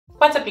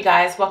What's up, you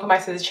guys? Welcome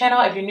back to the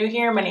channel. If you're new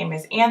here, my name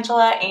is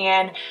Angela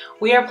and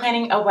we are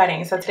planning a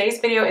wedding. So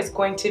today's video is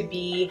going to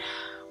be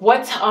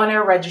what's on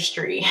our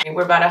registry.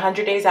 We're about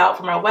 100 days out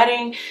from our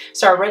wedding,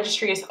 so our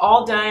registry is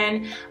all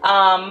done.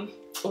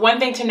 One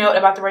thing to note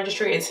about the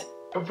registry is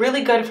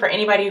really good for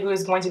anybody who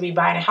is going to be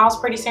buying a house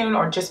pretty soon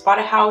or just bought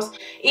a house.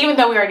 Even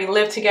though we already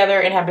live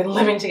together and have been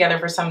living together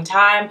for some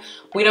time,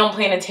 we don't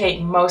plan to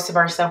take most of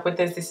our stuff with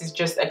us. This is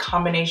just a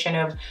combination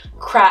of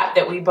crap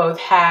that we both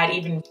had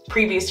even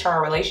previous to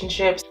our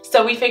relationships.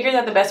 So we figured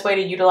that the best way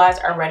to utilize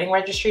our wedding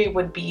registry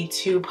would be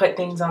to put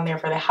things on there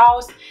for the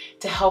house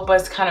to help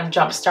us kind of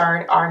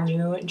jumpstart our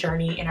new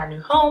journey in our new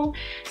home.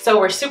 So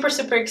we're super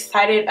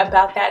excited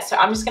about that. So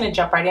I'm just gonna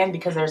jump right in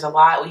because there's a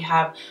lot. We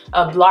have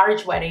a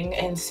large wedding,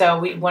 and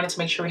so we wanted to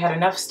make sure we had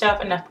enough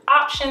stuff, enough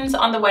options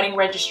on the wedding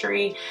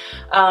registry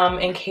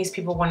in case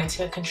people wanted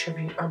to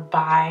contribute or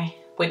buy,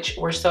 which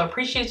we're so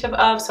appreciative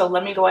of. So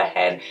let me go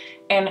ahead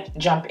and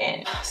jump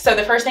in. So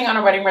the first thing on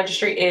our wedding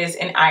registry is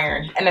an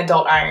iron, an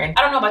adult iron.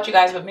 I don't know about you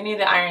guys, but many of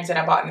the irons that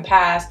I bought in the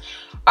past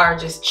are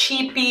just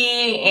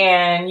cheapy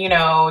and, you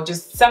know,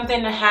 just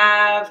something to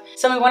have.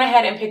 So we went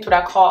ahead and picked what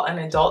I call an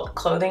adult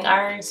clothing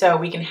iron, so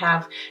we can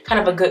have kind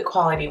of a good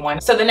quality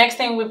one. So the next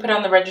thing we put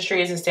on the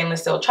registry is a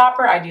stainless steel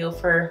chopper, ideal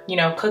for, you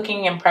know,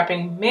 cooking and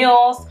prepping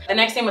meals. The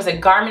next thing was a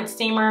garment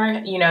steamer.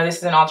 You know, this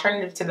is an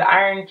alternative to the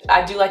iron.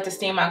 I do like to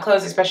steam my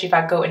clothes, especially if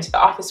I go into the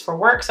office for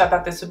work, so I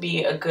thought this would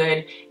be a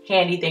good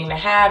handy thing to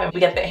have. And we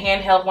got the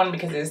handheld one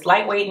because it's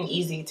lightweight and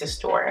easy to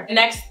store. The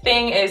next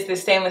thing is the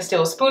stainless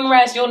steel spoon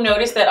rest. You'll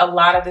notice that a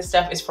lot of this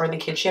stuff is for the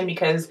kitchen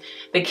because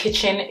the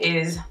kitchen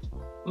is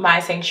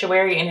my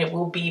sanctuary and it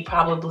will be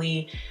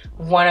probably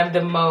one of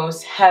the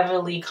most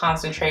heavily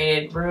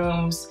concentrated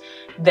rooms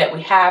that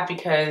we have,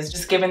 because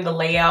just given the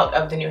layout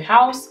of the new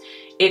house,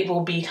 it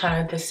will be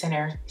kind of the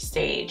center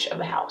stage of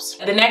the house.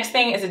 The next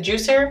thing is a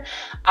juicer.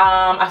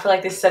 I feel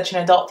like this is such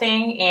an adult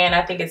thing and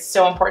I think it's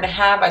so important to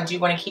have. I do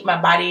want to keep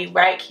my body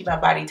right, keep my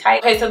body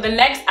tight. Okay, so the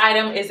next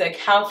item is a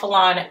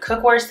Calphalon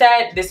cookware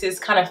set. This is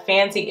kind of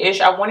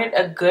fancy-ish. I wanted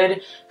a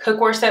good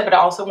cookware set, but I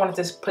also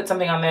wanted to put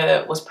something on there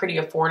that was pretty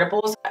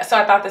affordable. So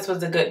I thought this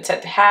was a good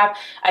set to have.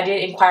 I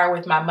did inquire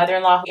with my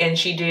mother-in-law and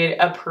she did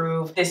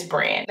approve this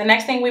brand. The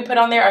next thing we put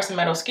on there are some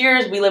metal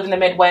skewers. We live in the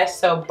Midwest,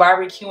 so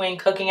barbecuing,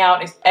 cooking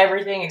out is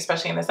everything,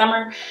 especially in the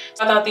summer.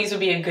 So I thought these would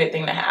be a good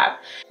thing to have.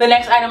 The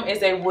next item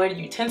is a wood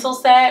utensil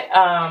set.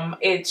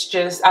 It's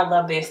just, I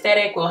love the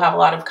aesthetic. We'll have a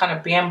lot of kind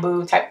of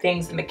bamboo type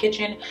things in the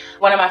kitchen.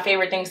 One of my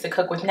favorite things to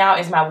cook with now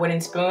is my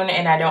wooden spoon,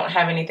 and I don't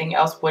have anything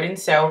else wooden,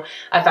 so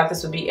I thought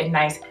this would be a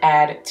nice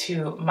add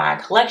to my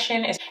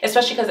collection,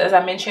 especially because, as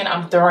I mentioned,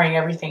 I'm throwing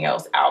everything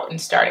else out and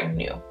starting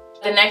new.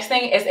 The next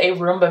thing is a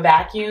Roomba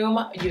vacuum.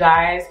 You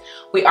guys,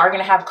 we are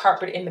gonna have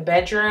carpet in the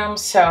bedroom,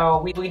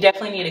 so we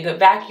definitely need a good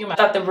vacuum. I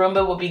thought the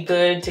Roomba would be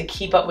good to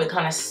keep up with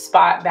kind of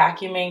spot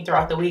vacuuming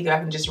throughout the week. I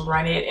can just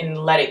run it and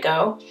let it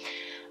go.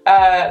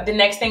 The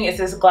next thing is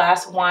this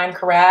glass wine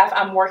carafe.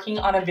 I'm working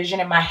on a vision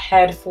in my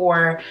head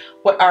for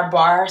what our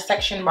bar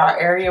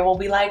area will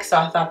be like, so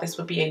I thought this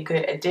would be a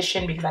good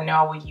addition because I know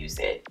I will use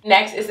it.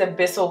 Next is a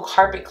Bissell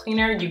carpet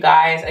cleaner. You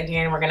guys,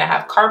 again, we're gonna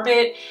have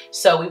carpet,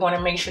 so we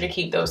wanna make sure to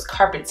keep those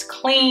carpets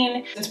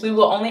clean. Since we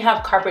will only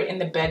have carpet in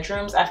the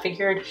bedrooms, I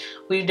figured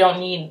we don't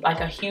need like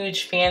a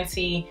huge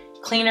fancy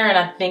cleaner, and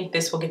I think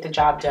this will get the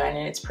job done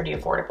and it's pretty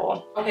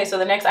affordable. Okay, so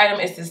the next item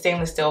is the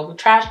stainless steel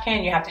trash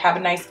can. You have to have a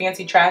nice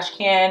fancy trash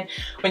can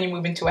when you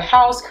move into a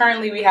house.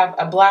 Currently we have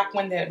a black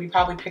one that we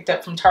probably picked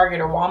up from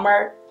Target or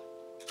Walmart.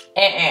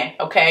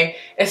 Okay,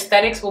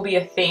 aesthetics will be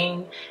a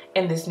thing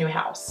in this new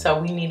house, so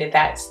we needed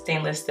that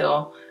stainless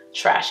steel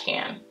trash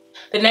can.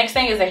 The next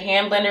thing is a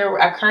hand blender.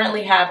 I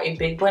currently have a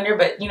big blender,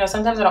 but you know,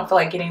 sometimes I don't feel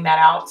like getting that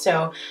out,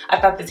 so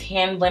I thought this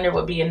hand blender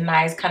would be a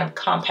nice kind of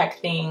compact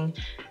thing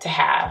to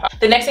have.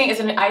 The next thing is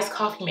an iced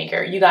coffee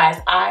maker. You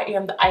guys, I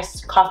am the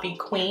iced coffee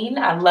queen.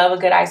 I love a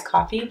good iced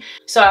coffee,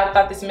 so I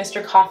thought this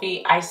Mr.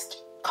 Coffee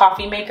iced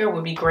coffee maker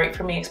would be great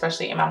for me,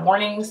 especially in my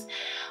mornings.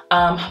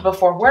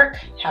 Before work,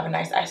 have a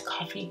nice iced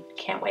coffee.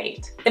 Can't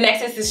wait. The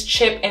next is this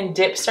chip and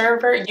dip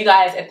server. You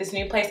guys, at this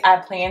new place, I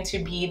plan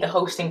to be the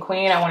hosting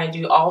queen. I want to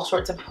do all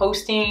sorts of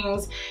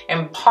hostings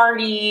and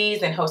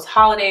parties and host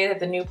holidays at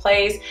the new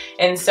place.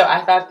 And so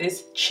I thought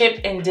this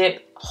chip and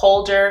dip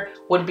holder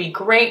would be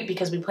great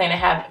because we plan to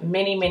have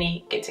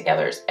many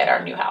get-togethers at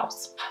our new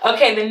house.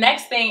 Okay, the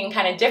next thing and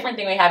kind of different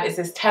thing we have is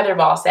this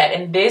tetherball set,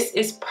 and this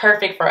is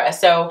perfect for us.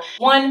 So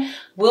one,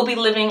 we'll be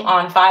living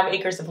on 5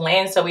 acres of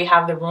land, so we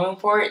have the room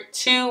for it.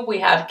 2, we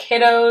have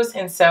kiddos,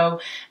 and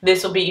so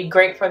this will be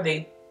great for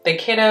the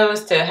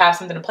kiddos to have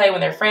something to play when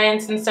their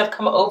friends and stuff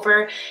come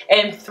over.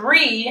 And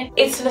 3,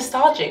 it's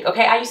nostalgic,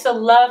 okay? I used to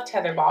love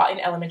tetherball in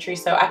elementary,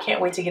 so I can't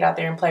wait to get out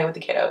there and play with the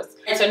kiddos.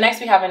 And so next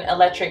we have an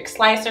electric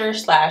slicer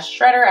slash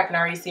shredder. I can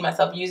already see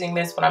myself using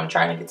this when I'm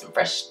trying to get some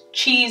fresh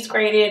cheese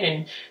grated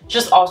and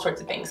just all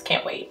sorts of things.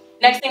 Can't wait.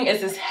 Next thing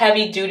is this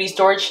heavy duty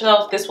storage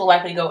shelf. This will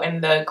likely go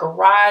in the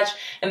garage,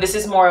 and this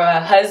is more of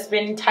a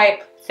husband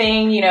type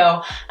thing. You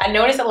know, I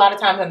noticed a lot of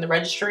times on the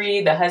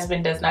registry, the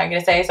husband does not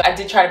get a say. So I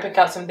did try to pick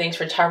out some things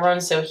for Tyrone.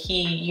 So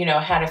he, you know,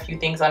 had a few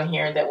things on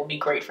here that will be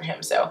great for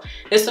him. So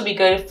this will be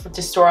good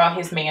to store all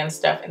his man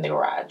stuff in the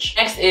garage.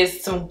 Next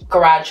is some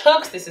garage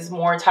hooks. This is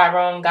more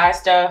Tyrone guy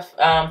stuff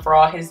for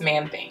all his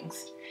man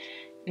things.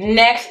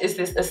 Next is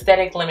this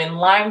aesthetic lemon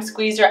lime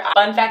squeezer.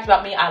 Fun fact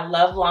about me, I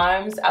love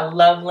limes, I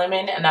love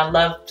lemon, and I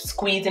love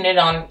squeezing it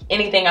on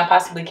anything I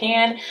possibly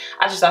can.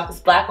 I just thought this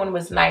black one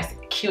was nice,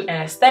 cute,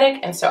 and aesthetic,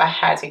 and so I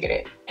had to get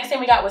it. Next thing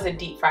we got was a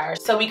deep fryer.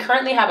 So we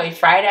currently have a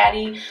Fry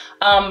Daddy,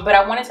 but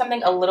I wanted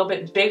something a little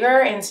bit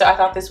bigger, and so I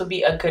thought this would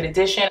be a good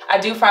addition. I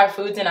do fry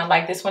foods, and I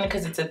like this one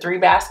because it's a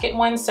 3-basket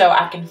one, so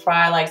I can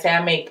fry, like say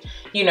I make,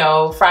 you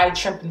know, fried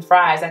shrimp and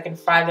fries, I can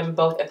fry them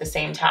both at the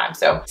same time.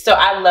 So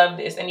I love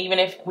this, and even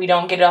if we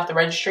don't get it off the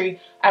registry,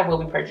 I will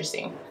be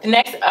purchasing.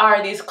 Next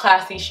are these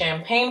classy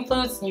champagne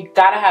flutes. You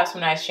gotta have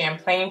some nice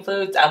champagne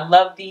flutes. I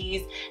love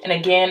these. And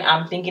again,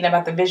 I'm thinking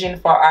about the vision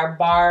for our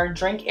bar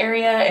drink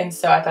area, and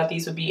so I thought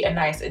these would be a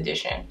nice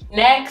addition.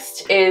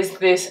 Next is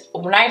this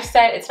knife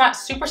set. It's not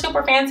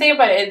super fancy,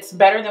 but it's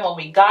better than what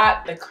we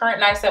got. The current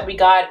knife set we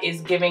got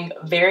is giving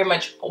very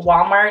much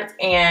Walmart,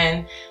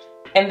 and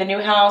in the new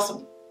house,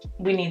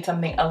 we need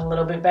something a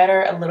little bit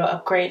better, a little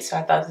upgrade, so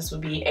I thought this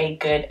would be a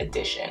good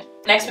addition.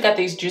 Next, we got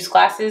these juice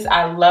glasses.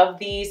 I love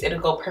these. It'll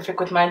go perfect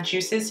with my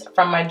juices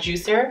from my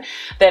juicer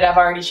that I've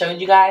already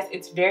showed you guys.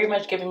 It's very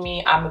much giving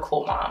me I'm a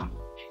cool mom.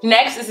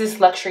 Next is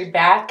this luxury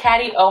bath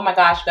caddy. Oh my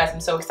gosh, you guys,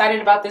 I'm so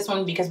excited about this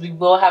one because we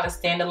will have a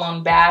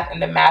standalone bath in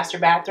the master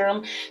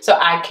bathroom. So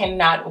I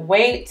cannot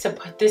wait to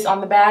put this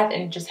on the bath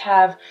and just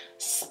have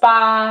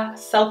spa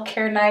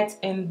self-care nights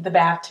in the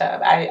bathtub.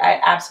 I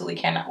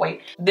absolutely cannot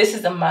wait. This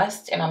is a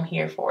must and I'm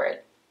here for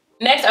it.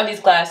 Next are these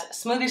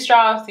glass smoothie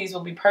straws. These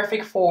will be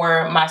perfect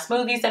for my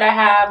smoothies that I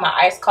have, my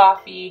iced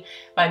coffee,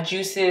 my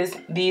juices.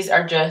 These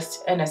are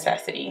just a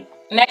necessity.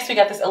 Next, we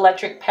got this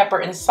electric pepper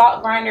and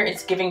salt grinder.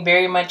 It's giving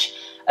very much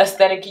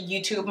aesthetic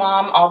YouTube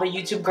mom. All the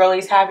YouTube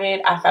girlies have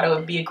it. I thought it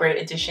would be a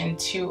great addition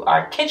to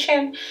our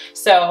kitchen.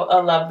 So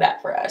I love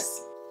that for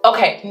us.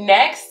 Okay,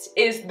 next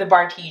is the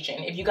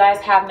Bartesian. If you guys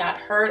have not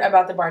heard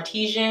about the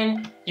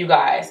Bartesian, you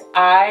guys,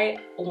 I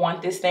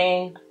want this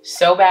thing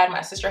so bad.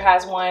 My sister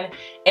has one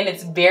and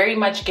it's very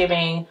much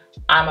giving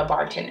I'm a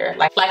bartender.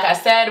 Like I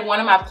said, one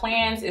of my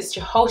plans is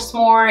to host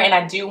more, and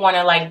I do want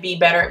to like be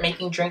better at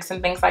making drinks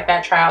and things like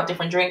that, try out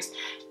different drinks.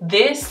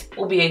 This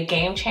will be a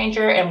game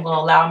changer and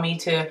will allow me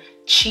to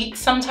cheat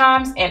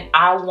sometimes, and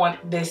I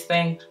want this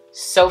thing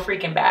so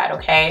freaking bad,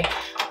 okay?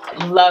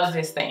 Love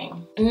this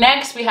thing.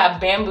 Next, we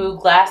have bamboo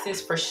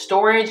glasses for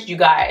storage. You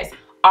guys,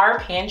 our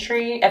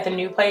pantry at the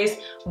new place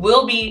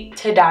will be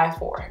to die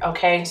for,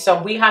 okay?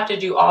 So we have to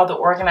do all the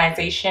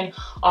organization,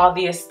 all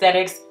the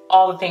aesthetics,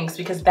 all the things,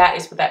 because that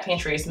is what that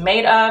pantry is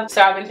made of.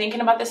 So I've been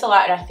thinking about this a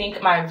lot, and I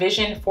think my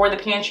vision for the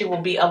pantry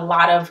will be a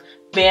lot of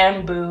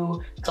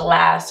bamboo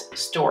glass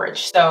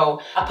storage.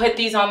 So I put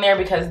these on there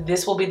because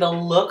this will be the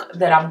look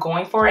that I'm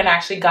going for, and I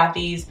actually got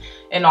these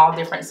in all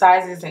different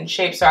sizes and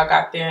shapes. So I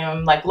got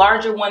them like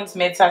larger ones,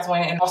 mid-size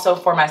one, and also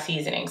for my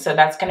seasoning. So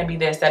that's gonna be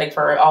the aesthetic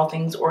for all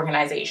things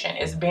organization,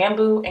 is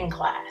bamboo and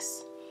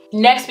glass.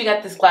 Next, we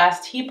got this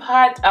glass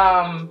teapot.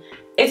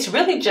 It's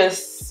really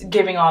just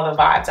giving all the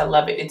vibes. I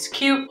love it. It's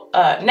cute.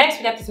 Next,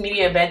 we got this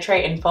media bed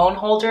tray and phone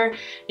holder.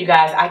 You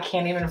guys, I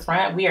can't even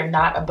front. We are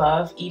not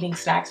above eating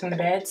snacks in the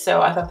bed,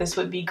 so I thought this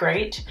would be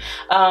great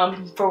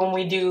for when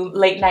we do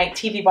late night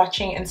TV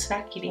watching and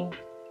snack eating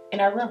in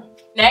our room.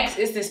 Next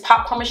is this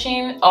popcorn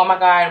machine. Oh my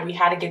God, we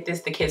had to get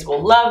this. The kids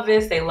will love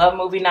this. They love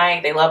movie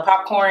night. They love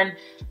popcorn.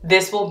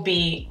 This will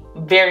be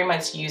very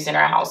much used in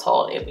our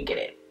household if we get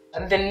it.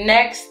 The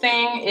next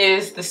thing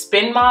is the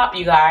spin mop,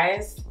 you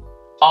guys.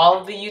 All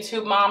of the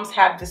YouTube moms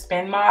have the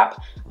spin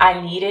mop.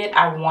 I need it,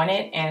 I want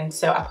it, and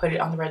so I put it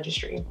on the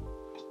registry.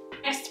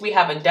 Next, we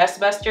have a dust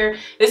buster.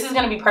 This is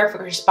gonna be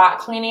perfect for spot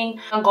cleaning.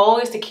 My goal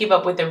is to keep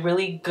up with a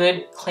really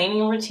good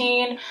cleaning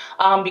routine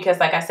because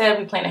like I said,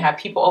 we plan to have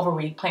people over,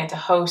 we plan to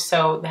host,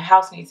 so the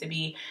house needs to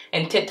be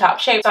in tip-top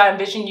shape. So I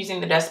envision using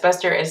the dust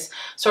buster as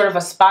sort of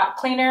a spot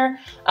cleaner.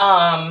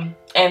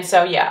 And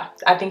so yeah,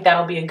 I think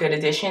that'll be a good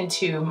addition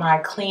to my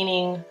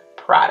cleaning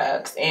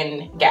products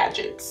and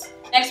gadgets.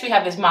 Next, we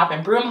have this mop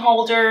and broom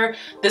holder.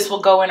 This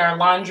will go in our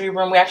laundry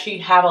room. We actually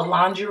have a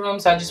laundry room,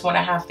 so I just want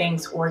to have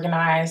things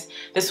organized.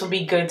 This will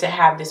be good to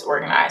have this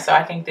organized, so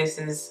I think this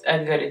is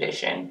a good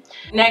addition.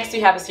 Next, we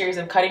have a series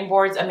of cutting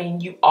boards. I mean,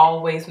 you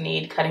always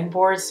need cutting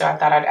boards, so I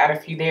thought I'd add a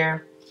few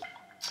there.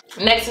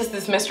 Next is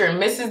this Mr. and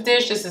Mrs.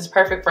 dish. This is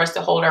perfect for us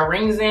to hold our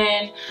rings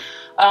in.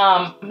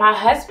 My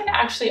husband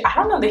actually, I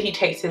don't know that he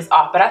takes his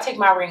off, but I take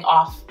my ring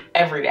off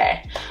every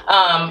day.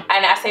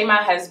 And I say my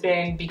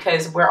husband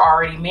because we're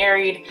already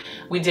married.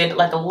 We did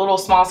like a little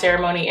small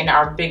ceremony and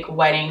our big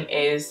wedding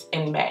is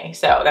in May.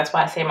 So that's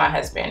why I say my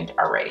husband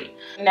already.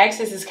 Next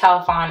is this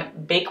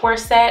Califon bakeware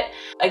set.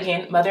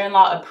 Again,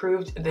 mother-in-law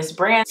approved this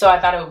brand, so I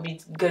thought it would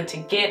be good to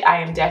get.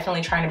 I am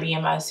definitely trying to be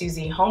in my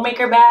Susie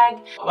homemaker bag.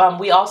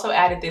 We also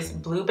added this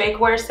blue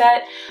bakeware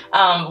set,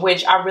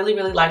 which I really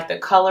like the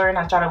color, and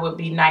I thought it would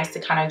be nice to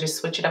kind of just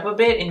switch it up a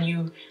bit, and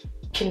you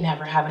can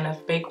never have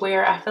enough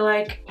bakeware, I feel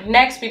like.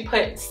 Next, we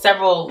put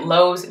several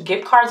Lowe's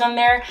gift cards on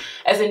there.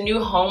 As a new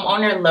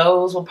homeowner,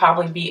 Lowe's will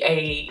probably be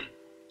a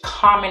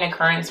common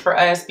occurrence for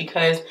us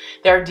because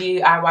there are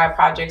DIY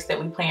projects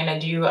that we plan to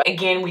do.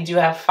 Again, we do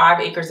have 5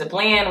 acres of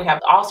land. We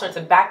have all sorts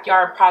of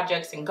backyard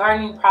projects and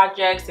gardening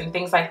projects and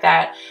things like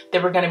that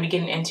that we're going to be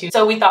getting into.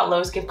 So we thought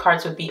Lowe's gift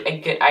cards would be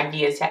a good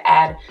idea to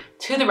add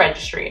to the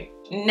registry.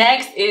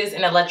 Next is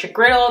an electric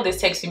griddle. This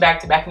takes me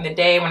back in the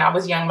day when I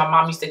was young. My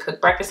mom used to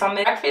cook breakfast on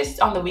this.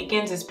 Breakfast on the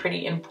weekends is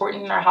pretty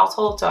important in our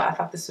household, so I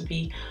thought this would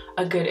be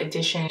a good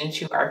addition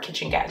to our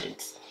kitchen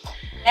gadgets.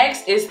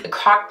 Next is the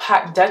crock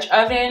pot Dutch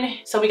oven.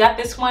 So we got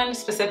this one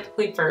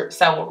specifically for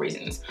several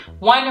reasons.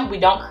 One, we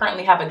don't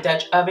currently have a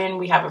Dutch oven.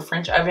 We have a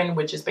French oven,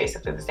 which is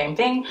basically the same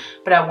thing,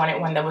 but I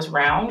wanted one that was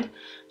round.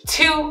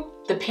 2,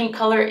 the pink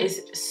color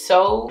is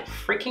so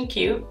freaking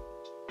cute.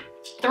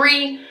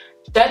 3,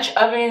 Dutch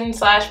oven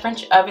 /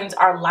 French ovens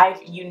are life.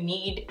 You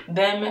need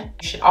them.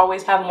 You should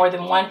always have more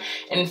than one.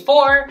 And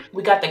 4,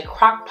 we got the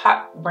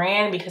Crock-Pot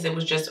brand because it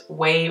was just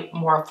way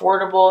more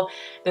affordable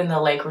than the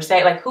Le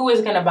Creuset. Like, who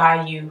is gonna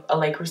buy you a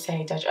Le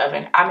Creuset Dutch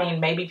oven? I mean,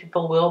 maybe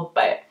people will,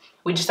 but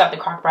we just thought the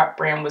Crock-Pot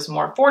brand was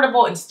more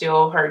affordable and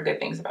still heard good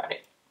things about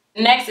it.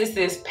 Next is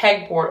this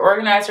pegboard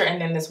organizer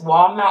and then this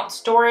wall mount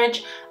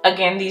storage.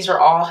 Again, these are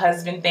all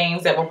husband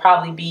things that will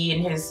probably be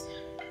in his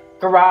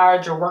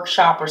garage or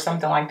workshop or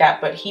something like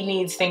that, but he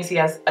needs things. He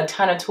has a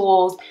ton of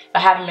tools. If I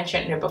haven't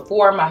mentioned it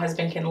before, my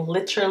husband can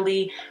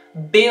literally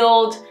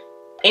build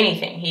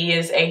anything. He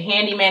is a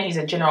handyman. He's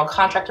a general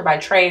contractor by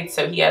trade,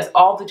 so he has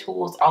all the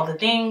tools, all the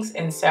things,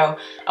 and so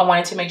I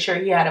wanted to make sure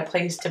he had a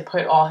place to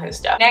put all his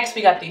stuff. Next,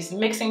 we got these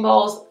mixing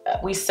bowls.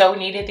 We so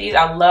needed these.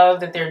 I love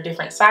that they're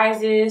different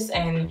sizes,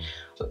 and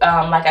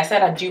like I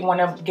said, I do want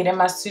to get in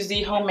my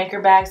Susie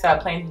homemaker bag, so I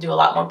plan to do a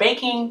lot more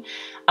baking.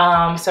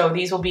 So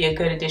these will be a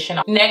good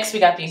addition. Next, we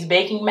got these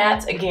baking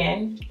mats.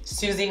 Again,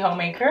 Susie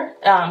homemaker.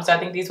 So I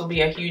think these will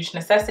be a huge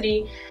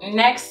necessity.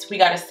 Next, we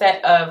got a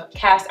set of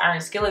cast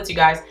iron skillets, you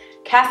guys.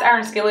 Cast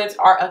iron skillets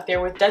are up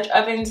there with Dutch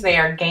ovens. They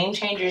are game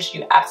changers.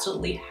 You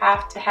absolutely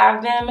have to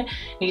have them.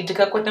 You need to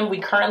cook with them. We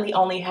currently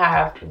only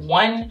have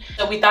one.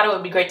 So we thought it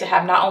would be great to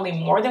have not only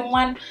more than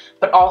one,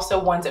 but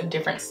also ones of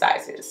different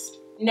sizes.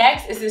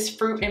 Next is this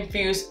fruit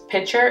infused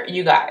pitcher,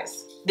 you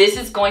guys. This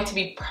is going to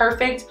be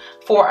perfect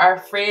for our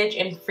fridge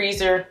and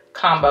freezer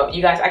combo.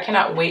 You guys, I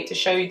cannot wait to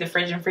show you the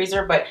fridge and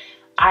freezer, but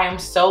I am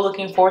so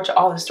looking forward to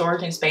all the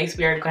storage and space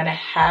we are going to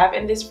have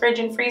in this fridge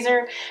and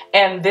freezer.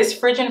 And this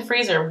fridge and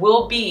freezer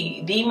will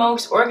be the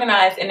most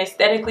organized and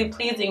aesthetically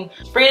pleasing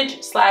fridge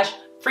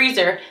 /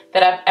 freezer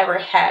that I've ever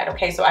had.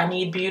 Okay, so I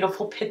need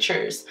beautiful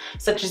pictures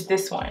such as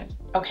this one,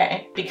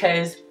 okay,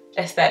 because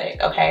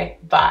aesthetic, okay,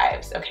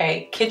 vibes,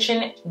 okay.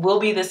 Kitchen will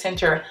be the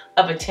center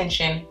of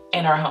attention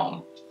in our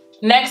home.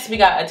 Next, we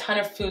got a ton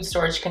of food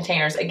storage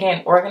containers.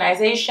 Again,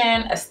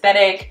 organization,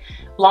 aesthetic,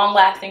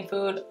 long-lasting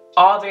food,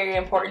 all very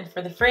important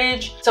for the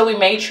fridge. So we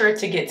made sure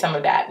to get some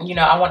of that. You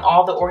know, I want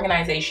all the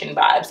organization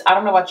vibes. I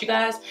don't know about you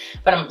guys,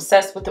 but I'm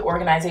obsessed with the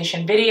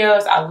organization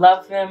videos. I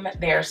love them.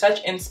 They are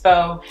such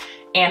inspo.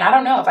 And I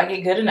don't know, if I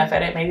get good enough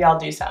at it, maybe I'll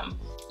do some.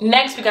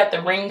 Next, we got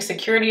the Ring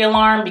security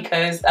alarm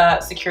because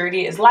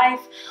security is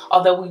life.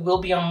 Although we will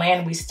be on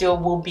land, we still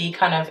will be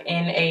kind of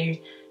in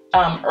a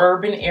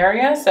urban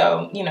area,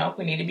 so you know,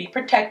 we need to be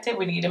protected.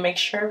 We need to make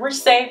sure we're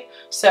safe,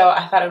 so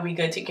I thought it would be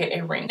good to get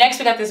a ring. Next,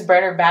 we got this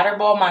breader batter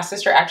bowl. My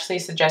sister actually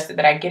suggested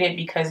that I get it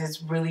because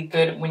it's really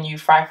good when you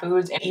fry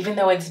foods, and even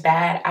though it's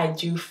bad, I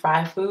do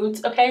fry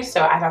foods, okay?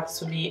 So I thought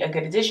this would be a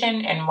good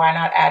addition, and why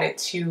not add it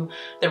to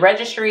the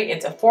registry?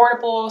 It's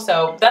affordable.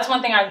 So that's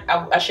one thing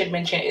I should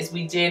mention is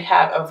we did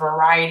have a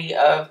variety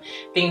of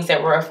things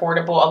that were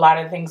affordable. A lot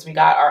of the things we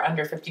got are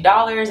under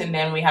 $50, and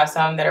then we have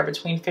some that are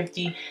between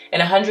 $50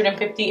 and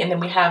 $150. And then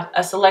we have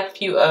a select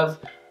few of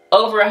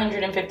over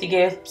 150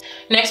 gifts.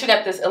 Next, we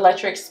got this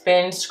electric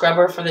spin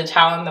scrubber for the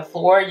tile on the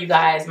floor. You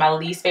guys, my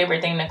least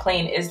favorite thing to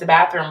clean is the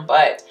bathroom,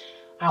 but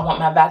I want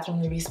my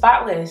bathroom to be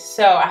spotless.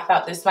 So I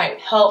thought this might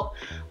help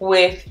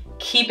with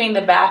keeping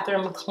the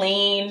bathroom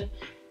clean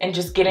and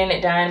just getting it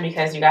done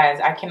because you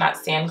guys, I cannot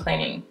stand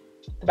cleaning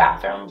the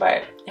bathroom,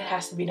 but it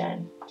has to be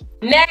done.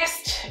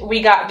 Next,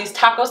 we got these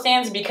taco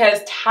stands because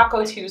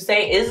Taco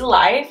Tuesday is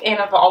life, and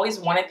I've always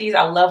wanted these.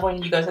 I love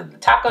when you go to the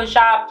taco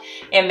shop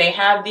and they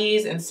have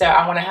these, and so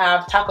I want to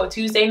have Taco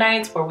Tuesday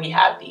nights where we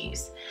have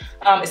these,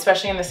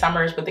 especially in the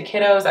summers with the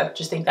kiddos. I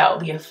just think that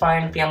would be a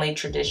fun family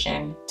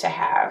tradition to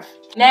have.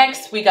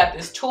 Next, we got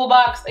this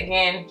toolbox.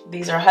 Again,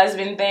 these are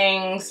husband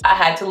things. I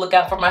had to look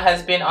out for my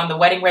husband on the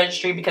wedding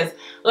registry because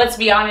let's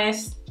be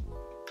honest,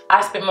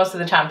 I spent most of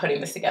the time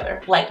putting this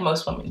together, like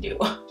most women do.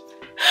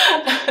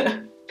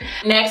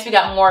 Next, we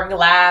got more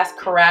glass,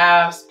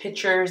 carafes,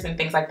 pitchers, and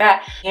things like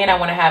that. And I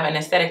want to have an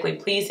aesthetically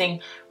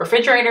pleasing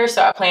refrigerator.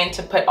 So I plan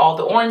to put all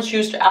the orange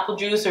juice or apple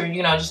juice or,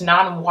 you know, just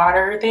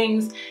non-water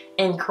things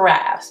in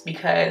carafes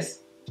because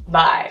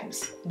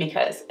vibes,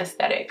 because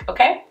aesthetic,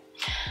 okay?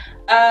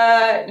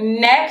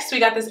 Next, we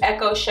got this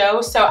Echo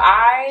Show. So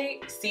I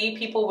see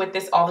people with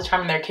this all the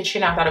time in their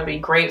kitchen. I thought it'd be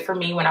great for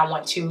me when I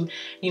want to,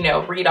 you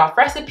know, read off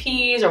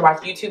recipes or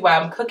watch YouTube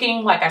while I'm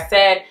cooking. Like I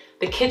said,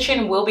 the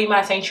kitchen will be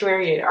my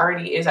sanctuary. It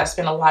already is. I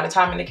spend a lot of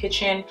time in the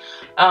kitchen.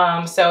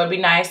 So it'd be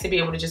nice to be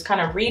able to just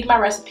kind of read my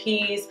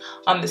recipes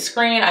on the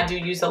screen. I do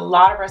use a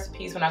lot of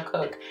recipes when I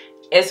cook,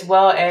 as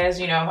well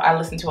as, you know, I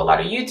listen to a lot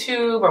of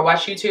YouTube or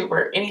watch YouTube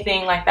or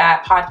anything like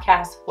that,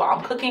 podcasts while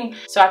I'm cooking.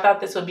 So I thought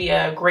this would be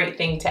a great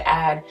thing to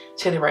add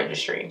to the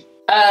registry.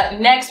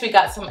 Next, we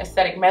got some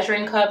aesthetic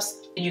measuring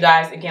cups. You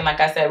guys, again,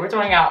 like I said, we're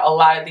throwing out a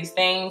lot of these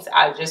things.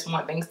 I just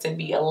want things to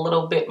be a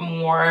little bit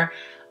more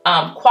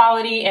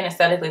quality and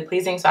aesthetically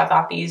pleasing. So I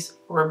thought these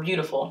were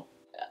beautiful.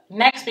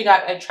 Next, we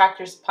got a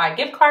Tractor Supply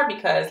gift card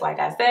because, like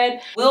I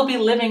said, we'll be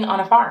living on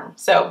a farm.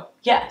 So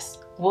yes,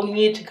 we'll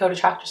need to go to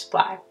Tractor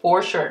Supply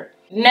for sure.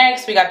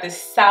 Next, we got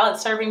this salad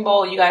serving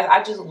bowl. You guys,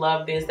 I just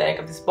love the aesthetic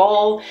of this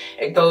bowl.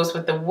 It goes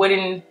with the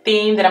wooden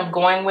theme that I'm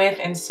going with.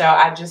 And so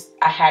I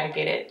had to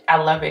get it. I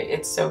love it.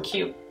 It's so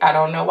cute. I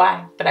don't know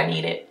why, but I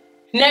need it.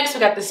 Next, we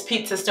got this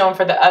pizza stone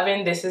for the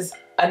oven. This is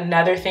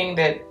another thing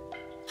that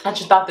I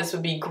just thought this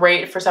would be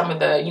great for some of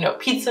the, you know,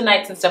 pizza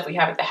nights and stuff we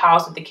have at the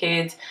house with the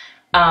kids.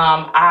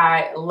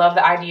 I love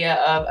the idea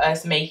of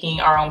us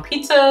making our own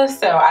pizza.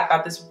 So I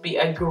thought this would be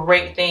a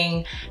great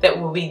thing that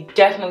will be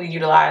definitely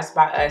utilized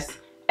by us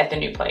at the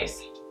new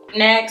place.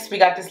 Next, we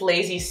got this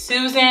Lazy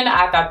Susan.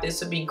 I thought this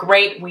would be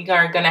great. We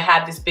are gonna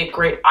have this big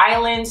great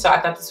island. So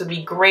I thought this would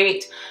be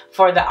great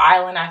for the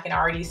island. I can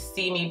already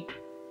see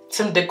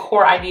some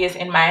decor ideas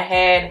in my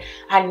head.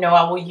 I know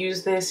I will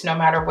use this no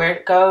matter where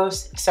it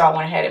goes, so I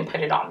went ahead and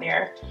put it on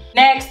there.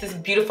 Next, this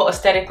beautiful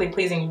aesthetically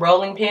pleasing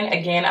rolling pin.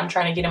 Again, I'm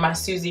trying to get in my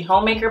Susie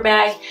homemaker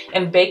bag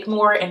and bake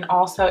more, and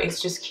also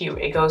it's just cute.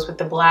 It goes with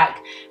the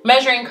black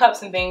measuring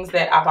cups and things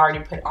that I've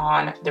already put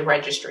on the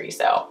registry.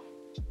 So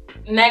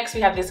next,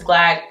 we have this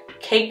Glad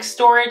cake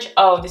storage.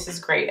 Oh, this is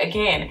great.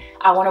 Again,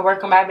 I want to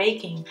work on my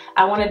baking.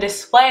 I want to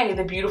display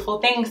the beautiful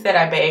things that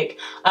I bake.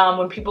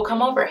 When people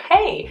come over,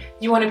 hey,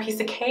 you want a piece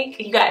of cake?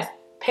 You guys,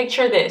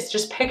 picture this.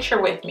 Just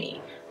picture with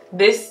me.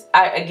 This,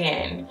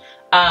 again,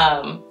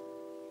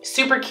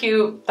 super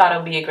cute. Thought it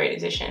would be a great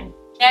addition.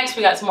 Next,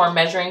 we got some more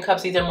measuring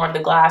cups. These are more of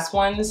the glass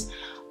ones.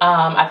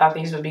 I thought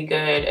these would be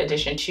good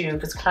addition too,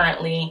 because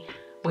currently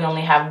we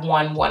only have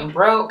one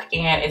broke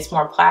and it's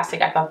more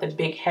plastic. I thought the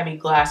big heavy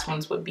glass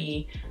ones would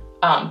be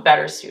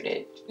better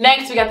suited.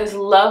 Next, we got this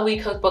lovely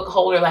cookbook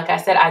holder. Like I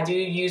said, I do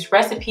use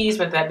recipes,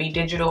 whether that be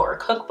digital or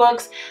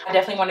cookbooks. I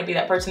definitely want to be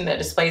that person that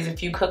displays a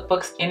few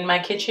cookbooks in my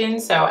kitchen,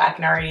 so I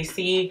can already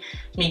see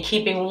me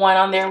keeping one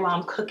on there while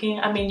I'm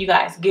cooking. I mean, you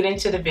guys, get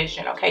into the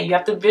vision, okay? You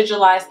have to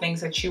visualize things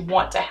that you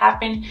want to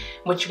happen,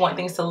 what you want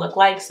things to look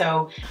like.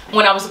 So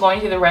when I was going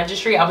through the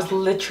registry, I was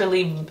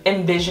literally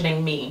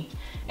envisioning me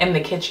in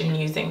the kitchen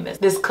using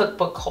this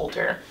cookbook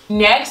holder.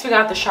 Next, we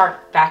got the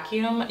Shark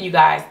vacuum. You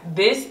guys,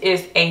 this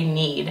is a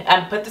need.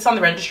 I put this on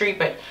the registry,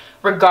 but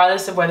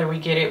regardless of whether we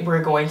get it,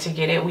 we're going to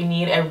get it. We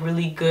need a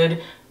really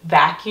good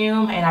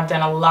vacuum, and I've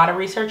done a lot of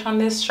research on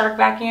this Shark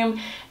vacuum,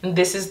 and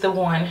this is the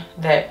one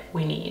that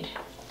we need.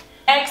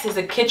 Next is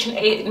a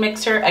KitchenAid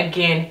mixer.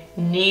 Again,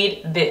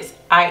 need this.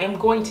 I am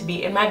going to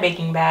be in my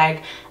baking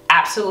bag.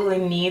 Absolutely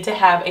need to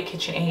have a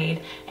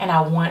KitchenAid, and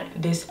I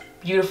want this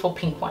beautiful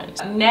pink one.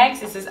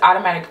 Next is this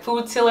automatic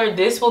food sealer.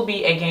 This will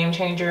be a game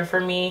changer for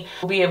me.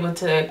 We'll be able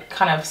to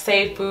kind of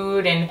save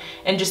food and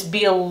just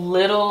be a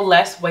little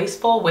less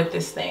wasteful with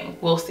this thing.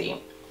 We'll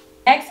see.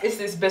 Next is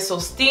this Bissell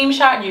Steam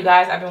Shot. You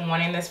guys, I've been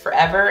wanting this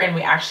forever, and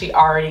we actually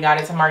already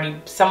got it.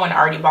 Someone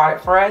already bought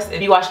it for us.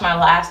 If you watched my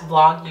last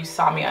vlog, you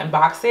saw me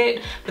unbox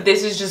it. But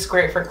this is just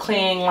great for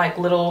cleaning like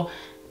little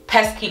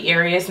pesky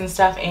areas and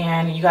stuff.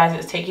 And you guys,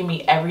 it's taking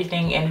me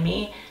everything in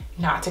me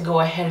not to go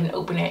ahead and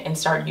open it and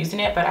start using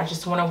it, but I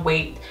just want to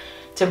wait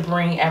to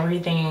bring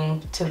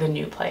everything to the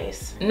new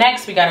place.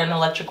 Next, we got an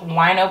electric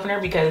wine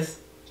opener because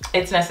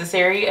it's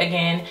necessary.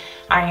 Again,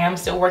 I am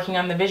still working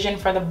on the vision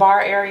for the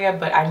bar area,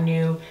 but I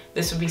knew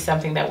this would be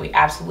something that we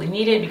absolutely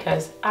needed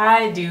because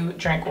I do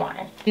drink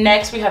wine.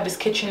 Next, we have this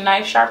kitchen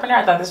knife sharpener.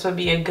 I thought this would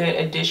be a good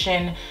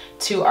addition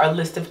to our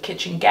list of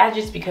kitchen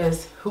gadgets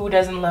because who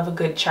doesn't love a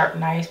good sharp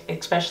knife,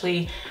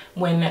 especially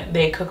when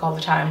they cook all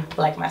the time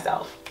like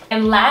myself.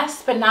 And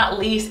last but not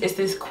least is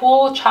this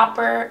cool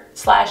chopper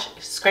slash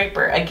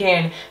scraper.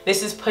 Again,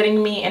 this is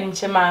putting me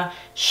into my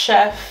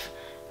chef,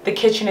 the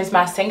kitchen is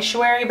my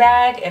sanctuary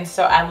bag, and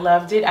so I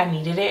loved it, I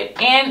needed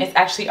it, and it's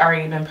actually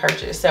already been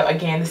purchased. So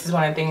again, this is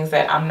one of the things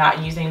that I'm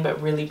not using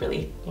but really,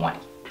 really want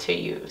to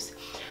use.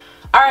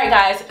 All right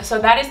guys, so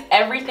that is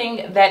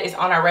everything that is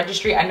on our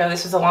registry. I know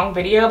this was a long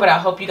video, but I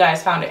hope you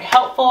guys found it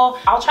helpful.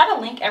 I'll try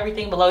to link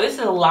everything below. This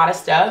is a lot of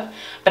stuff,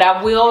 but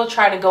I will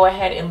try to go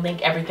ahead and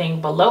link everything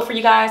below for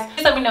you guys.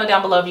 Please let me know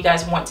down below if you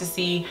guys want to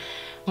see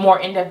more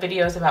in-depth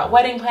videos about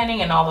wedding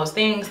planning and all those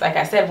things. Like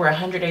I said, we're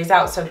 100 days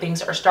out, so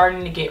things are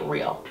starting to get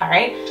real. All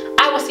right,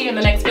 I will see you in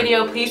the next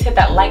video. Please hit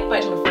that like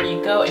button before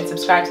you go and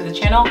subscribe to the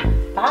channel.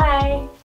 Bye.